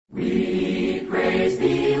praise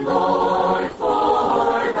thee, Lord,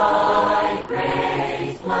 for thy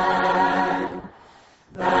great plan,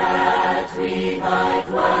 that we thy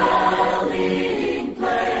dwelling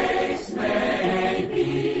place may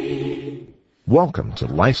be. Welcome to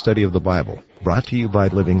Life Study of the Bible, brought to you by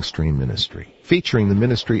Living Stream Ministry, featuring the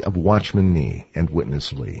ministry of Watchman Nee and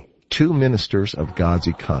Witness Lee, two ministers of God's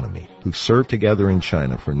economy who served together in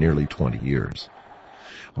China for nearly 20 years.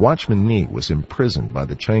 Watchman Nee was imprisoned by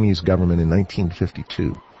the Chinese government in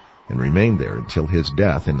 1952 and remained there until his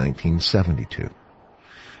death in 1972.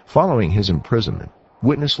 Following his imprisonment,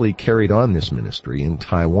 Witness Lee carried on this ministry in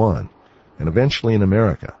Taiwan and eventually in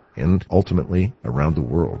America and ultimately around the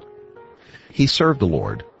world. He served the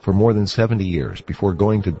Lord for more than 70 years before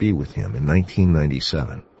going to be with him in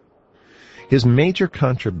 1997. His major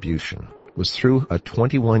contribution was through a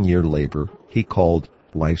 21-year labor he called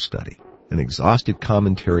Life Study, an exhaustive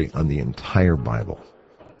commentary on the entire Bible.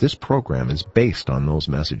 This program is based on those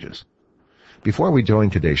messages. Before we join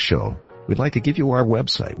today's show, we'd like to give you our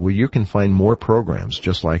website where you can find more programs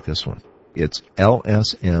just like this one. It's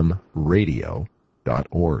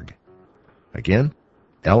lsmradio.org. Again,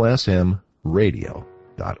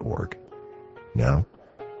 lsmradio.org. Now,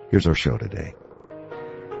 here's our show today.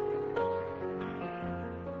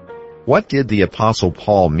 What did the Apostle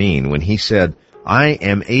Paul mean when he said, I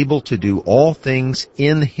am able to do all things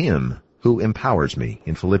in him who empowers me,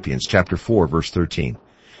 in Philippians chapter 4, verse 13?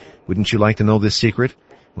 Wouldn't you like to know this secret?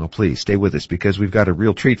 Well, please stay with us because we've got a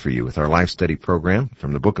real treat for you with our life study program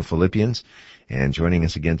from the book of Philippians. And joining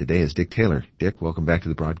us again today is Dick Taylor. Dick, welcome back to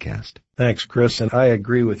the broadcast. Thanks, Chris, and I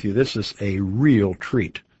agree with you. This is a real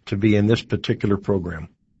treat to be in this particular program.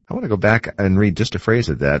 I want to go back and read just a phrase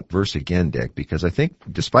of that verse again, Dick, because I think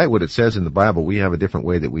despite what it says in the Bible, we have a different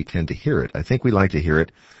way that we tend to hear it. I think we like to hear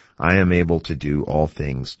it, I am able to do all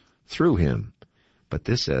things through him. But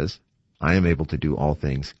this says, I am able to do all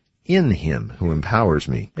things in him who empowers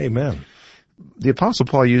me. Amen. The Apostle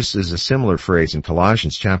Paul uses a similar phrase in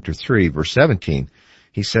Colossians chapter 3, verse 17.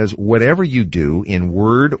 He says, whatever you do in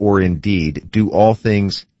word or in deed, do all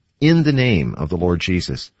things in the name of the Lord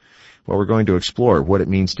Jesus. Well, we're going to explore what it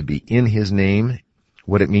means to be in his name,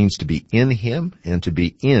 what it means to be in him, and to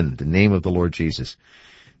be in the name of the Lord Jesus.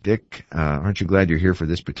 Dick, aren't you glad you're here for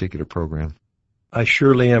this particular program? I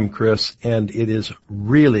surely am, Chris, and it is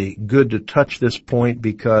really good to touch this point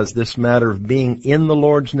because this matter of being in the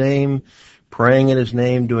Lord's name, praying in his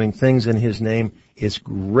name, doing things in his name is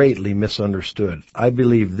greatly misunderstood. I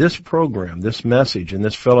believe this program, this message, and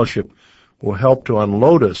this fellowship will help to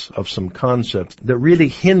unload us of some concepts that really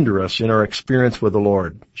hinder us in our experience with the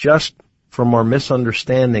Lord, just from our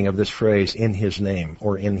misunderstanding of this phrase, in his name,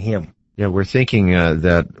 or in him. Yeah, we're thinking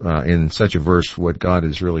that in such a verse, what God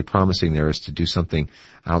is really promising there is to do something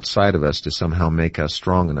outside of us to somehow make us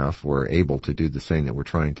strong enough or able to do the thing that we're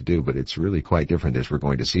trying to do. But it's really quite different, as we're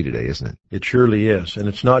going to see today, isn't it? It surely is. And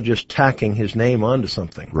it's not just tacking his name onto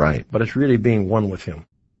something. Right. But it's really being one with him.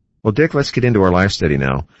 Well, Dick, let's get into our life study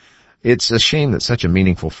now. It's a shame that such a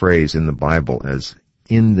meaningful phrase in the Bible as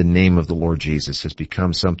in the name of the Lord Jesus has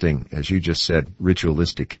become something, as you just said,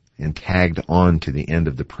 ritualistic and tagged on to the end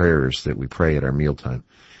of the prayers that we pray at our mealtime.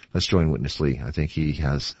 Let's join Witness Lee. I think he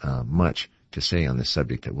has much to say on this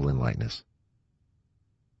subject that will enlighten us.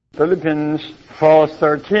 Philippians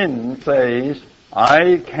 4:13 says,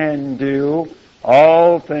 I can do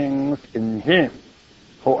all things in him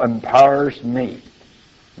who empowers me.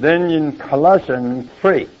 Then in Colossians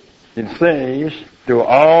 3, it says, do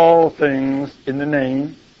all things in the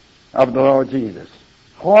name of the Lord Jesus.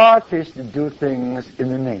 What is to do things in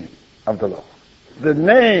the name of the Lord? The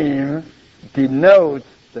name denotes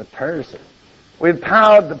the person.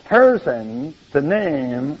 Without the person, the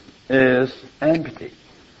name is empty.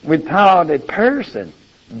 Without a person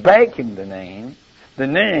backing the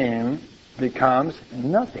name becomes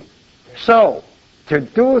nothing. So, to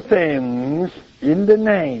do things in the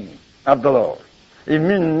name of the Lord, it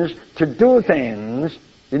means to do things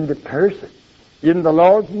in the person. In the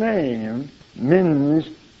Lord's name means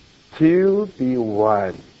to be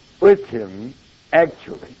one with him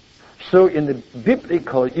actually. So in the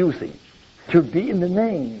biblical usage, to be in the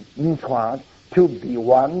name means what? To be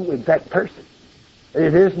one with that person.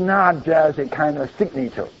 It is not just a kind of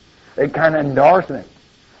signature, a kind of endorsement,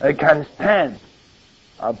 a kind of stamp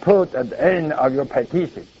put at the end of your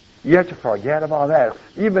petition. You have to forget about that.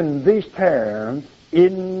 Even this term,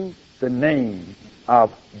 in the name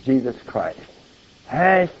of Jesus Christ,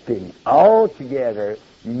 has been altogether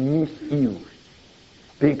misused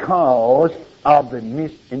because of the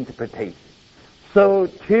misinterpretation. So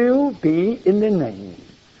to be in the name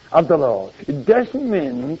of the Lord. It doesn't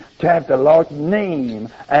mean to have the Lord's name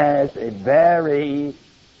as a very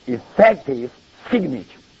effective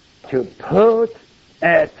signature to put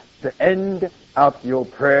at the end of your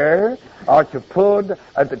prayer or to put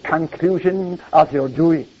at the conclusion of your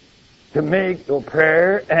doing, to make your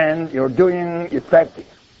prayer and your doing effective.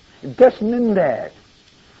 It doesn't mean that.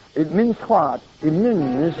 It means what? It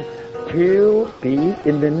means to be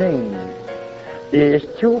in the name is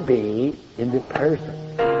to be in the person.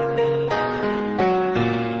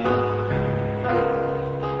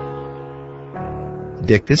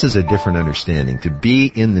 Dick, this is a different understanding. To be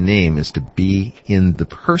in the name is to be in the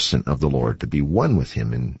person of the Lord, to be one with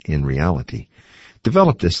Him in reality.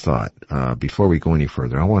 Develop this thought before we go any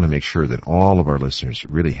further. I want to make sure that all of our listeners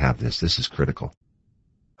really have this. This is critical.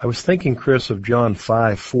 I was thinking, Chris, of John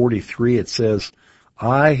 5:43. It says,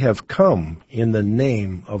 I have come in the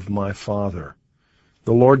name of my Father.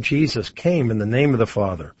 The Lord Jesus came in the name of the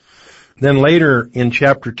Father. Then later in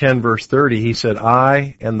chapter 10, verse 30, He said,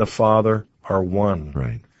 I and the Father are one.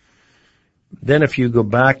 Right. Then if you go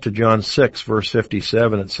back to John 6, verse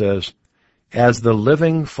 57, it says, as the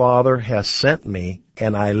living Father has sent me,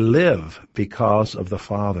 and I live because of the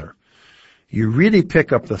Father. You really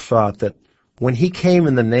pick up the thought that when He came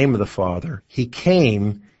in the name of the Father, He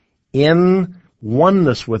came in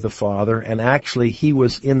oneness with the Father, and actually He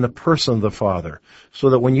was in the person of the Father. So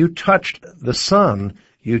that when you touched the Son,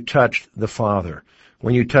 you touched the Father.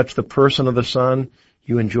 When you touched the person of the Son,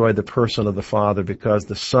 you enjoyed the person of the Father, because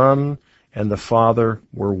the Son and the Father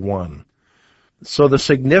were one. So the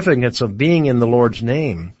significance of being in the Lord's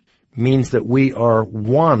name means that we are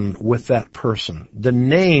one with that person. The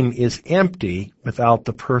name is empty without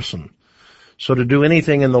the person. So to do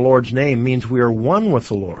anything in the Lord's name means we are one with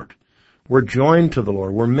the Lord. We're joined to the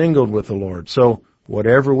Lord. We're mingled with the Lord. So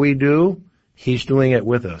whatever we do, He's doing it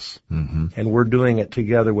with us. Mm-hmm. And we're doing it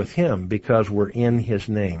together with Him because we're in His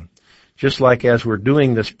name. Just like as we're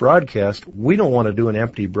doing this broadcast, we don't want to do an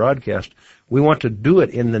empty broadcast. We want to do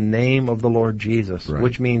it in the name of the Lord Jesus, right,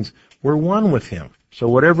 which means we're one with Him. So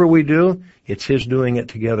whatever we do, it's His doing it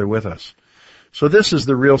together with us. So this is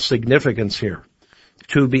the real significance here.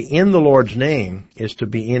 To be in the Lord's name is to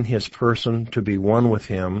be in His person, to be one with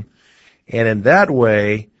Him. And in that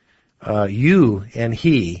way, you and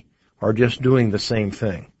He are just doing the same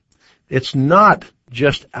thing. It's not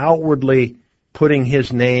just outwardly putting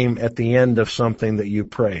His name at the end of something that you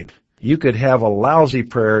prayed. You could have a lousy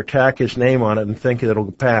prayer, tack His name on it, and think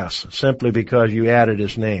it'll pass simply because you added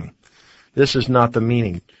His name. This is not the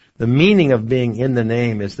meaning. The meaning of being in the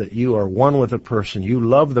name is that you are one with the person. You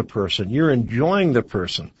love the person. You're enjoying the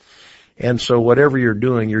person. And so whatever you're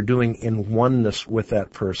doing in oneness with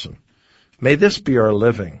that person. May this be our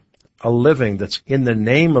living, a living that's in the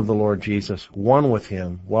name of the Lord Jesus, one with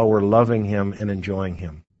Him, while we're loving Him and enjoying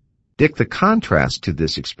Him. Dick, the contrast to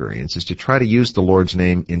this experience is to try to use the Lord's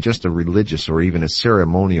name in just a religious or even a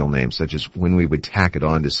ceremonial name, such as when we would tack it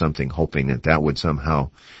on to something, hoping that would somehow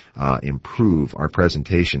improve our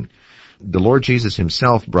presentation. The Lord Jesus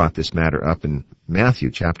Himself brought this matter up in Matthew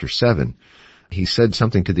chapter 7. He said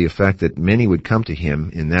something to the effect that many would come to Him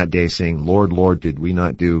in that day saying, Lord, Lord, did we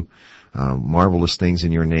not do marvelous things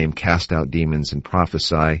in Your name, cast out demons and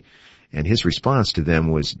prophesy? And His response to them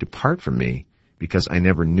was, depart from me, because I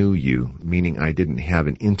never knew you, meaning I didn't have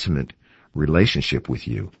an intimate relationship with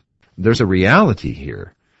you. There's a reality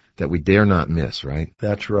here that we dare not miss, right?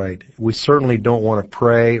 That's right. We certainly don't want to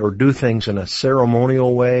pray or do things in a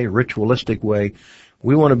ceremonial way, ritualistic way.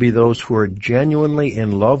 We want to be those who are genuinely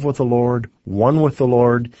in love with the Lord, one with the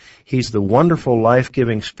Lord. He's the wonderful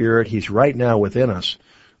life-giving Spirit. He's right now within us.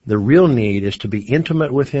 The real need is to be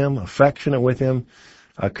intimate with Him, affectionate with Him,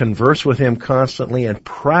 converse with Him constantly, and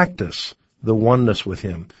practice the oneness with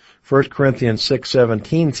Him. 1 Corinthians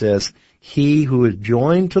 6:17 says, He who is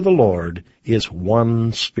joined to the Lord is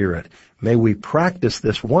one Spirit. May we practice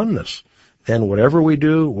this oneness. Then whatever we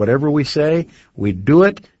do, whatever we say, we do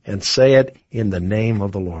it and say it in the name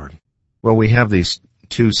of the Lord. Well, we have these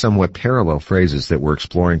two somewhat parallel phrases that we're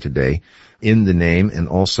exploring today, in the name, and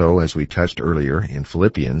also, as we touched earlier in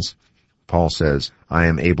Philippians, Paul says, I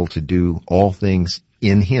am able to do all things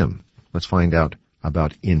in Him. Let's find out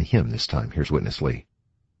about in Him this time. Here's Witness Lee.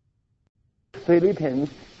 Philippians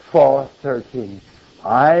 4:13.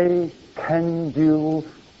 I can do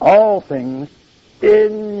all things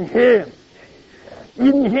in Him.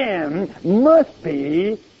 In Him must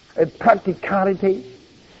be a practicality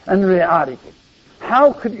and reality.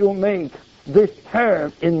 How could you make this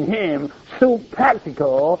term in Him so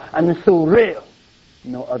practical and so real?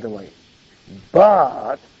 No other way.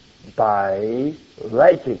 But by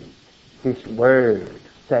letting His Word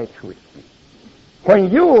saturate me.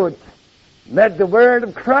 When you let the word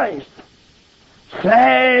of Christ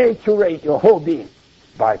saturate your whole being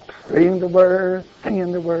by praying the word,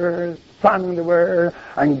 singing the word, psalming the word,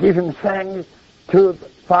 and giving thanks to the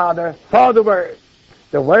Father for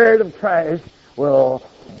the word of Christ will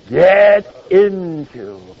get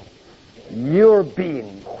into your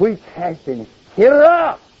being, which has been filled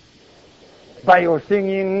up by your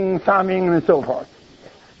singing, psalming, and so forth.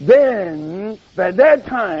 Then, by that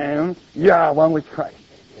time, you are one with Christ.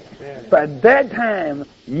 By that time,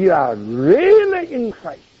 you are really in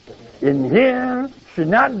Christ. In Him should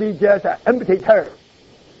not be just an empty term.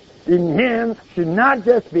 In Him should not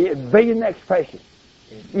just be a vain expression.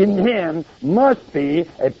 In Him must be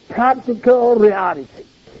a practical reality.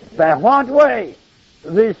 By what way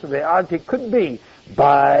this reality could be?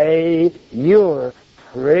 By your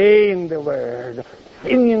praying the Word,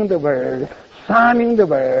 singing the Word, psalming the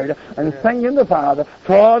Word, and thanking the Father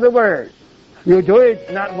for the Word. You do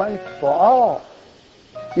it not once for all.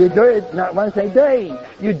 You do it not once a day.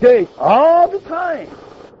 You do it all the time.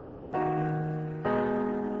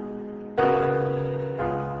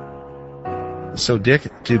 So, Dick,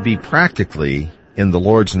 to be practically in the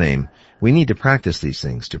Lord's name, we need to practice these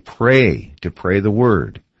things, to pray the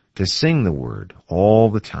Word, to sing the Word all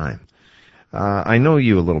the time. I know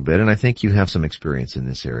you a little bit, and I think you have some experience in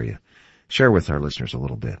this area. Share with our listeners a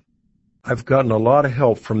little bit. I've gotten a lot of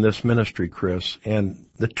help from this ministry, Chris, and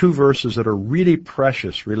the two verses that are really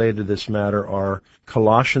precious related to this matter are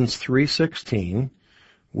Colossians 3:16,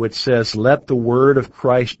 which says, "Let the word of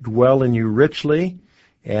Christ dwell in you richly,"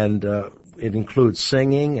 and it includes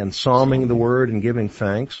singing and psalming the word and giving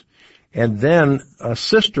thanks. And then a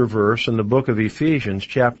sister verse in the book of Ephesians,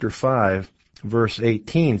 chapter 5, verse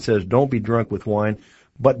 18 says, "Don't be drunk with wine,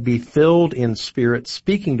 but be filled in spirit,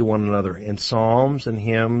 speaking to one another in psalms and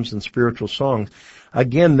hymns and spiritual songs."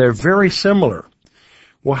 Again, they're very similar.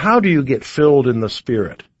 Well, how do you get filled in the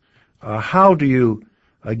Spirit? How do you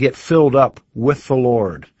get filled up with the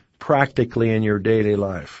Lord practically in your daily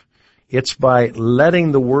life? It's by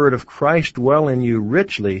letting the Word of Christ dwell in you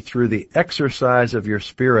richly through the exercise of your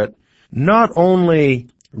spirit, not only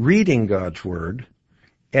reading God's Word,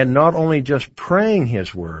 and not only just praying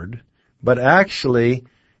His Word, but actually,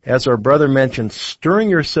 as our brother mentioned, stirring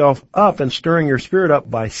yourself up and stirring your spirit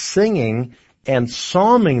up by singing and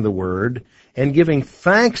psalming the Word and giving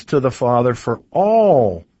thanks to the Father for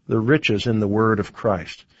all the riches in the Word of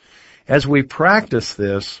Christ. As we practice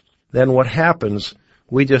this, then what happens,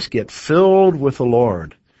 we just get filled with the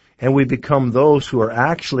Lord, and we become those who are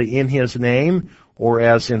actually in His name, or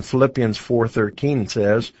as in Philippians 4:13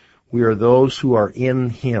 says, we are those who are in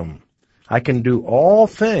Him. I can do all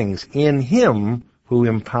things in Him who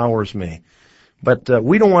empowers me. But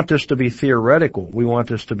we don't want this to be theoretical. We want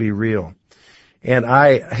this to be real. And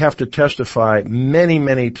I have to testify many,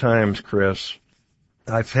 many times, Chris,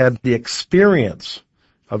 I've had the experience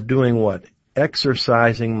of doing what?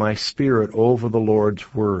 Exercising my spirit over the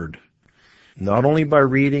Lord's Word. Not only by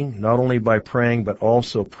reading, not only by praying, but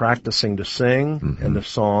also practicing to sing and to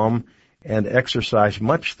psalm and exercise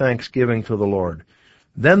much thanksgiving to the Lord.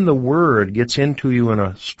 Then the Word gets into you in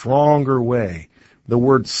a stronger way. The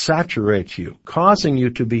Word saturates you, causing you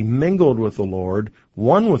to be mingled with the Lord,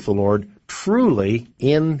 one with the Lord, truly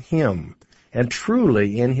in Him and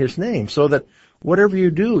truly in His name, so that whatever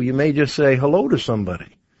you do, you may just say hello to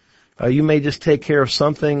somebody. You may just take care of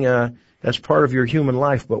something as part of your human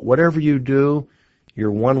life, but whatever you do,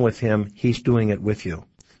 you're one with Him. He's doing it with you.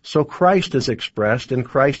 So Christ is expressed and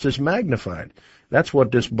Christ is magnified. That's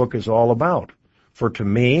what this book is all about. For to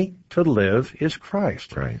me, to live is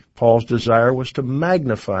Christ. Right. Paul's desire was to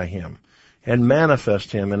magnify Him and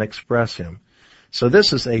manifest Him and express Him. So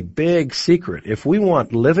this is a big secret. If we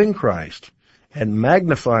want living Christ and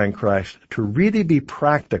magnifying Christ to really be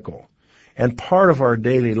practical and part of our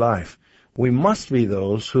daily life, we must be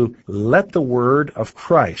those who let the Word of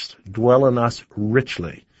Christ dwell in us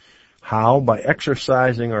richly. How? By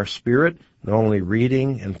exercising our spirit, not only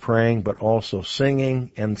reading and praying, but also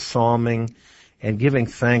singing and psalming and giving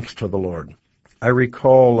thanks to the Lord. I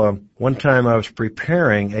recall one time I was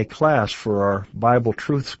preparing a class for our Bible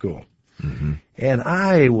Truth School. And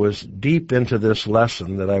I was deep into this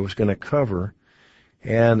lesson that I was going to cover.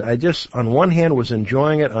 And I just, on one hand, was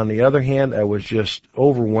enjoying it. On the other hand, I was just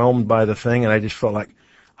overwhelmed by the thing. And I just felt like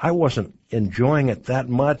I wasn't enjoying it that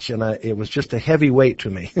much. And it was just a heavy weight to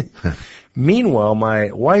me. Meanwhile,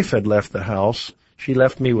 my wife had left the house. She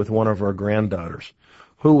left me with one of our granddaughters,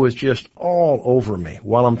 who was just all over me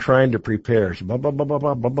while I'm trying to prepare. Blah, blah, blah, blah,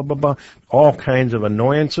 blah, blah, blah, blah, blah, all kinds of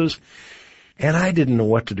annoyances. And I didn't know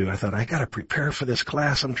what to do. I thought, I got to prepare for this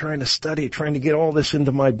class. I'm trying to study, trying to get all this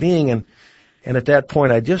into my being. And And at that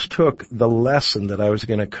point, I just took the lesson that I was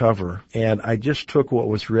going to cover, and I just took what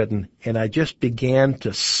was written, and I just began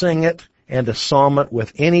to sing it and to psalm it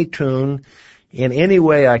with any tune, in any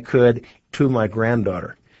way I could, to my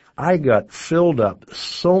granddaughter. I got filled up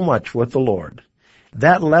so much with the Lord.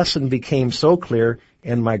 That lesson became so clear,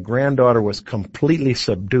 and my granddaughter was completely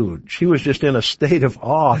subdued. She was just in a state of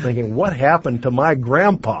awe, thinking, what happened to my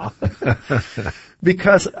grandpa?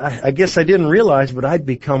 Because I guess I didn't realize, but I'd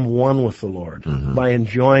become one with the Lord by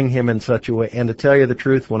enjoying Him in such a way. And to tell you the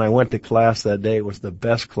truth, when I went to class that day, it was the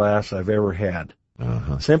best class I've ever had.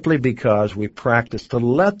 Simply because we practiced to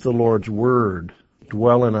let the Lord's Word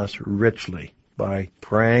dwell in us richly by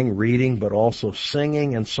praying, reading, but also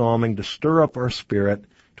singing and psalming to stir up our spirit,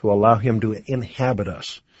 to allow Him to inhabit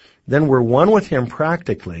us. Then we're one with Him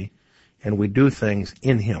practically, and we do things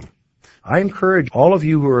in Him. I encourage all of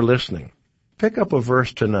you who are listening, pick up a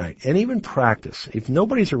verse tonight and even practice. If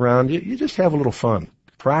nobody's around you, you just have a little fun.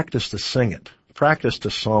 Practice to sing it. Practice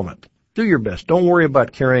to psalm it. Do your best. Don't worry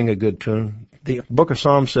about carrying a good tune. The book of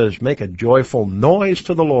Psalms says, make a joyful noise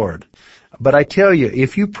to the Lord. But I tell you,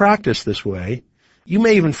 if you practice this way, you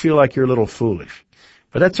may even feel like you're a little foolish.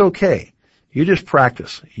 But that's okay. You just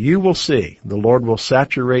practice. You will see. The Lord will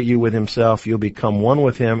saturate you with Himself. You'll become one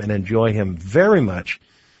with Him and enjoy Him very much.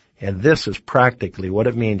 And this is practically what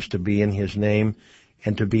it means to be in His name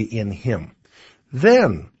and to be in Him.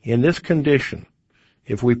 Then, in this condition,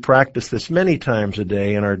 if we practice this many times a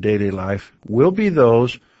day in our daily life, we'll be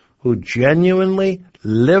those who genuinely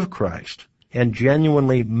live Christ and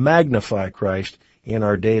genuinely magnify Christ in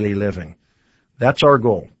our daily living. That's our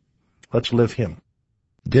goal. Let's live Him.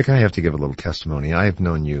 Dick, I have to give a little testimony. I have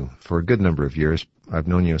known you for a good number of years. I've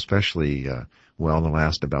known you especially the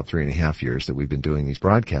last about 3.5 years that we've been doing these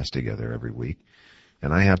broadcasts together every week.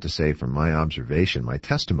 And I have to say, from my observation, my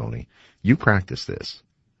testimony, you practice this.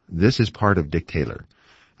 This is part of Dick Taylor.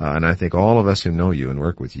 And I think all of us who know you and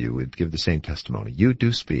work with you would give the same testimony. You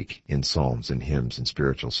do speak in psalms and hymns and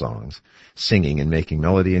spiritual songs, singing and making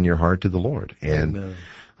melody in your heart to the Lord. And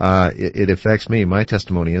it affects me. My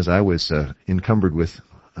testimony is I was encumbered with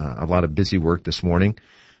a lot of busy work this morning.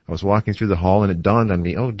 I was walking through the hall and it dawned on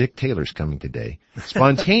me, oh, Dick Taylor's coming today.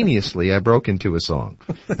 Spontaneously, I broke into a song.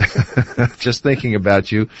 Just thinking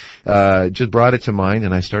about you, just brought it to mind,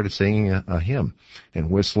 and I started singing a hymn and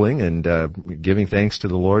whistling and giving thanks to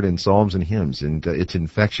the Lord in psalms and hymns. And it's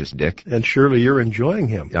infectious, Dick. And surely you're enjoying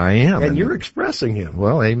Him. I am. And you're expressing Him.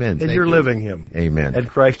 Well, amen. And you're living Him. Amen. And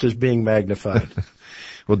Christ is being magnified.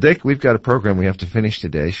 Well, Dick, we've got a program we have to finish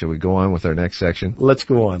today. Shall we go on with our next section? Let's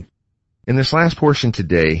go on. In this last portion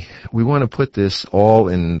today, we want to put this all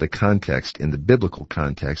in the context, in the biblical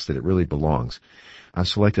context that it really belongs. I've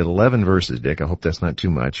selected 11 verses, Dick. I hope that's not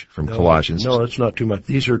too much from Colossians. No, it's not too much.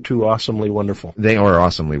 These are too awesomely wonderful. They are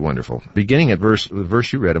awesomely wonderful. Beginning at the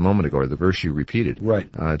verse you read a moment ago, or the verse you repeated. Right.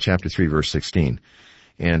 Chapter 3, verse 16.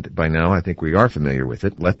 And by now, I think we are familiar with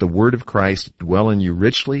it. Let the word of Christ dwell in you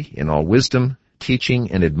richly in all wisdom,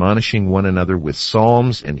 teaching and admonishing one another with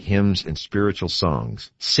psalms and hymns and spiritual songs,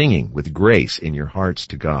 singing with grace in your hearts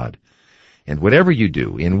to God. And whatever you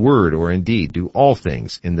do, in word or in deed, do all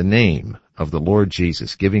things in the name of the Lord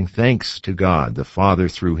Jesus, giving thanks to God the Father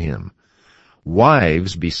through Him.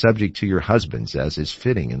 Wives, be subject to your husbands, as is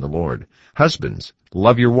fitting in the Lord. Husbands,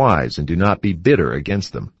 love your wives and do not be bitter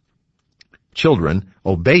against them. Children,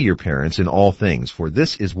 obey your parents in all things, for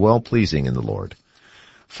this is well-pleasing in the Lord.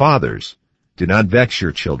 Fathers, do not vex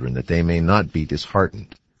your children, that they may not be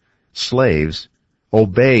disheartened. Slaves,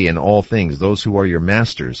 obey in all things those who are your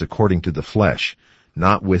masters according to the flesh,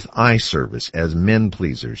 not with eye service as men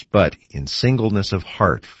pleasers, but in singleness of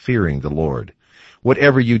heart, fearing the Lord.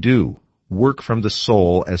 Whatever you do, work from the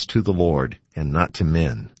soul as to the Lord, and not to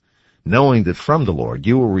men, knowing that from the Lord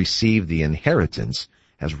you will receive the inheritance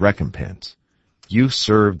as recompense. You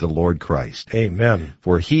serve the Lord Christ. Amen.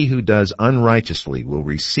 For he who does unrighteously will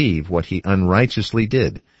receive what he unrighteously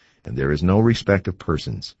did, and there is no respect of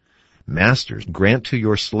persons. Masters, grant to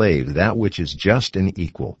your slave that which is just and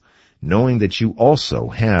equal, knowing that you also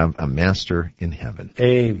have a master in heaven.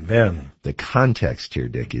 Amen. The context here,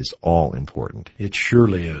 Dick, is all important. It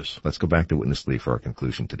surely is. Let's go back to Witness Lee for our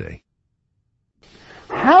conclusion today.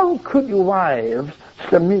 How could you wives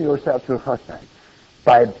submit yourself to your husband?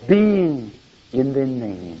 By being in the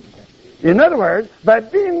name. In other words, by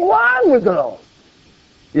being one with the Lord.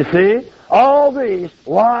 You see, all these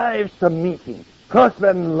wives submitting,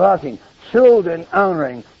 husband loving, children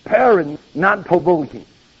honoring, parents not provoking,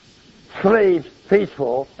 slaves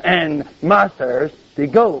faithful, and masters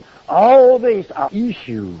devout. All these are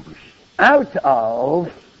issues out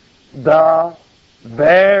of the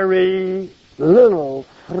very little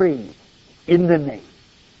 3 in the name.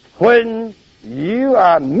 When you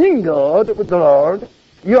are mingled with the Lord,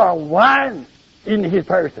 you are one in His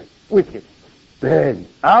person with Him. Then,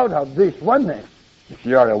 out of this oneness, if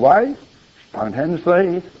you are a wife,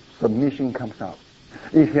 spontaneously submission comes out.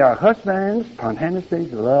 If you are a husband, spontaneously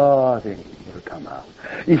loving will come out.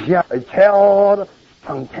 If you are a child,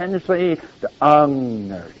 spontaneously the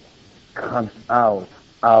honor comes out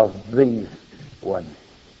of this oneness.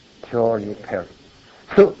 Purely pure.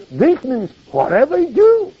 So this means whatever you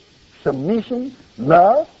do, submission,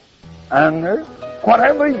 love, honor,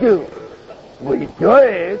 whatever you do, we do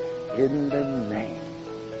it in the name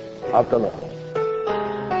of the Lord.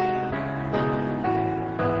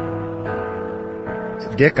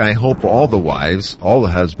 Dick, I hope all the wives, all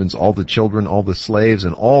the husbands, all the children, all the slaves,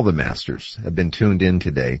 and all the masters have been tuned in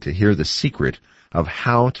today to hear the secret of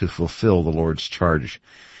how to fulfill the Lord's charge.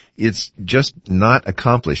 It's just not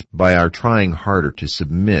accomplished by our trying harder to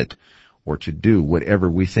submit or to do whatever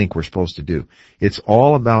we think we're supposed to do. It's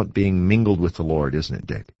all about being mingled with the Lord, isn't it,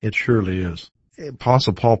 Dick? It surely is.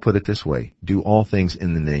 Apostle Paul put it this way, do all things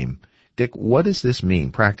in the name. Dick, what does this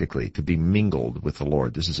mean practically, to be mingled with the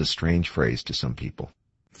Lord? This is a strange phrase to some people.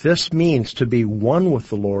 This means to be one with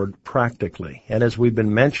the Lord practically. And as we've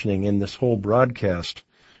been mentioning in this whole broadcast,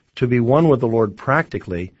 to be one with the Lord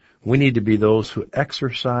practically, we need to be those who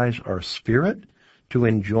exercise our spirit to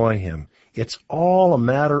enjoy Him. It's all a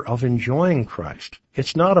matter of enjoying Christ.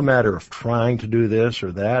 It's not a matter of trying to do this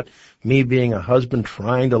or that, me being a husband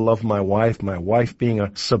trying to love my wife being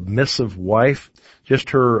a submissive wife, just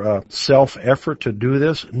her self-effort to do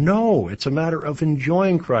this. No, it's a matter of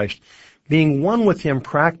enjoying Christ, being one with Him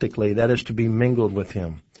practically, that is to be mingled with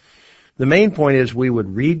Him. The main point is we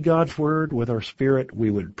would read God's Word with our spirit, we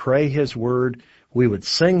would pray His Word, we would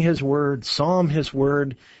sing His Word, psalm His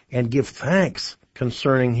Word, and give thanks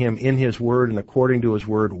concerning Him in His Word and according to His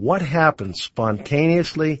Word. What happens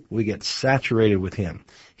spontaneously? We get saturated with Him.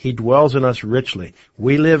 He dwells in us richly.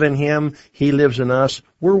 We live in Him. He lives in us.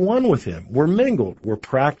 We're one with Him. We're mingled. We're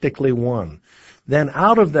practically one. Then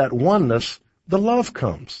out of that oneness, the love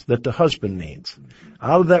comes that the husband needs.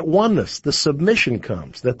 Out of that oneness, the submission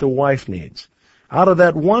comes that the wife needs. Out of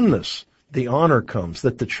that oneness, the honor comes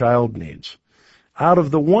that the child needs. Out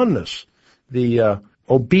of the oneness, the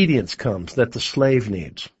obedience comes that the slave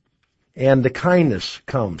needs. And the kindness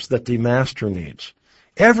comes that the master needs.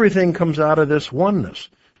 Everything comes out of this oneness.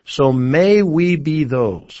 So may we be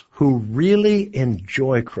those who really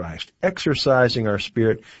enjoy Christ, exercising our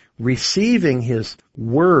spirit, receiving His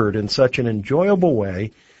Word in such an enjoyable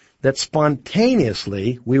way that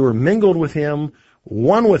spontaneously we were mingled with Him,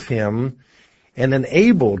 one with Him, and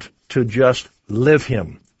enabled to just live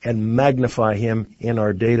Him and magnify Him in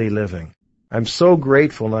our daily living. I'm so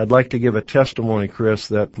grateful, and I'd like to give a testimony, Chris,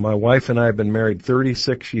 that my wife and I have been married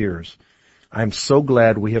 36 years. I'm so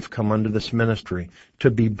glad we have come under this ministry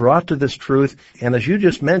to be brought to this truth, and as you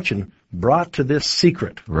just mentioned, brought to this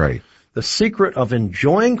secret. Right. The secret of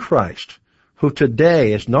enjoying Christ, who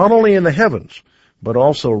today is not only in the heavens, but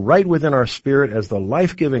also right within our spirit as the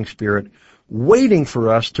life-giving Spirit, waiting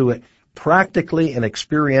for us to practically and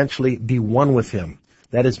experientially be one with Him.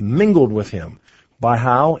 That is, mingled with Him. By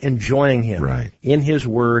how? Enjoying Him. Right. In His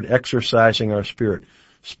Word, exercising our spirit.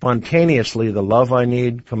 Spontaneously, the love I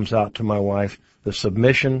need comes out to my wife. The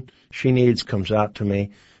submission she needs comes out to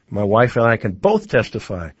me. My wife and I can both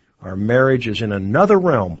testify our marriage is in another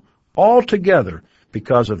realm altogether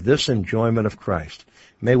because of this enjoyment of Christ.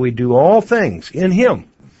 May we do all things in Him,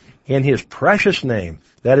 in His precious name,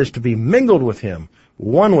 that is to be mingled with Him,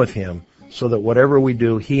 one with Him, so that whatever we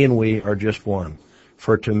do, He and we are just one.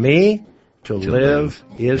 For to me, to live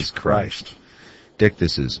is Christ. Dick,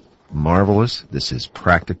 this is marvelous. This is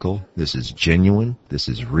practical. This is genuine. This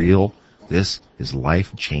is real. This is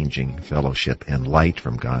life-changing fellowship and light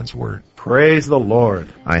from God's Word. Praise the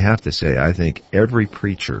Lord. I have to say, I think every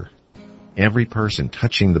preacher, every person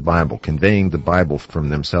touching the Bible, conveying the Bible from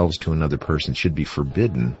themselves to another person should be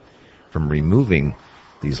forbidden from removing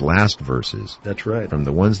these last verses. That's right. From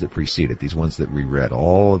the ones that preceded, these ones that we read,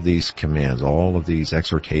 all of these commands, all of these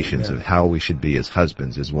exhortations of how we should be as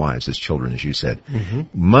husbands, as wives, as children, as you said,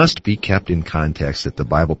 must be kept in context that the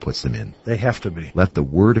Bible puts them in. They have to be. Let the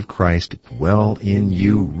Word of Christ dwell in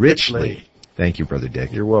you richly. Thank you, Brother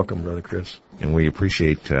Dick. You're welcome, Brother Chris. And we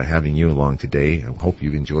appreciate having you along today. I hope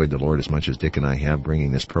you've enjoyed the Lord as much as Dick and I have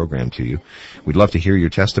bringing this program to you. We'd love to hear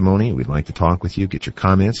your testimony. We'd like to talk with you, get your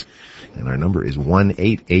comments. And our number is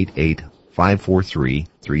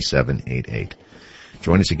 1-888-543-3788.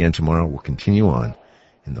 Join us again tomorrow. We'll continue on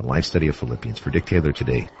in the life study of Philippians. For Dick Taylor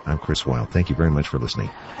today, I'm Chris Wilde. Thank you very much for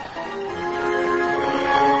listening.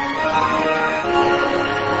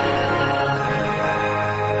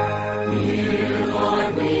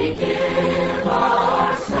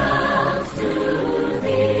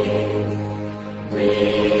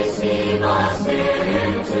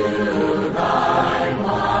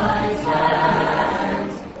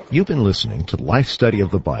 You've been listening to Life Study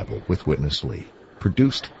of the Bible with Witness Lee,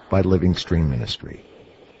 produced by Living Stream Ministry.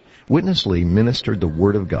 Witness Lee ministered the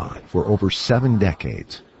Word of God for over 7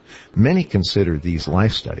 decades. Many consider these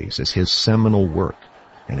life studies as his seminal work,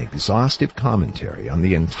 an exhaustive commentary on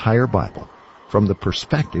the entire Bible from the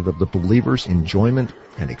perspective of the believer's enjoyment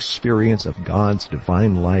and experience of God's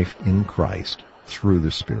divine life in Christ through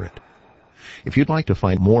the Spirit. If you'd like to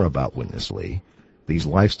find more about Witness Lee, these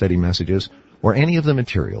life study messages, or any of the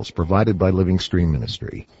materials provided by Living Stream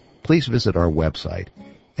Ministry, please visit our website,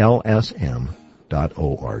 lsm.org.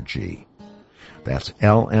 That's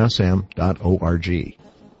lsm.org. You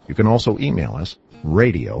can also email us,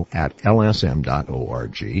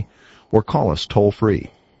 radio@lsm.org, or call us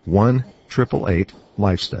toll-free,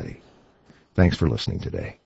 1-888-LIFE-STUDY. Thanks for listening today.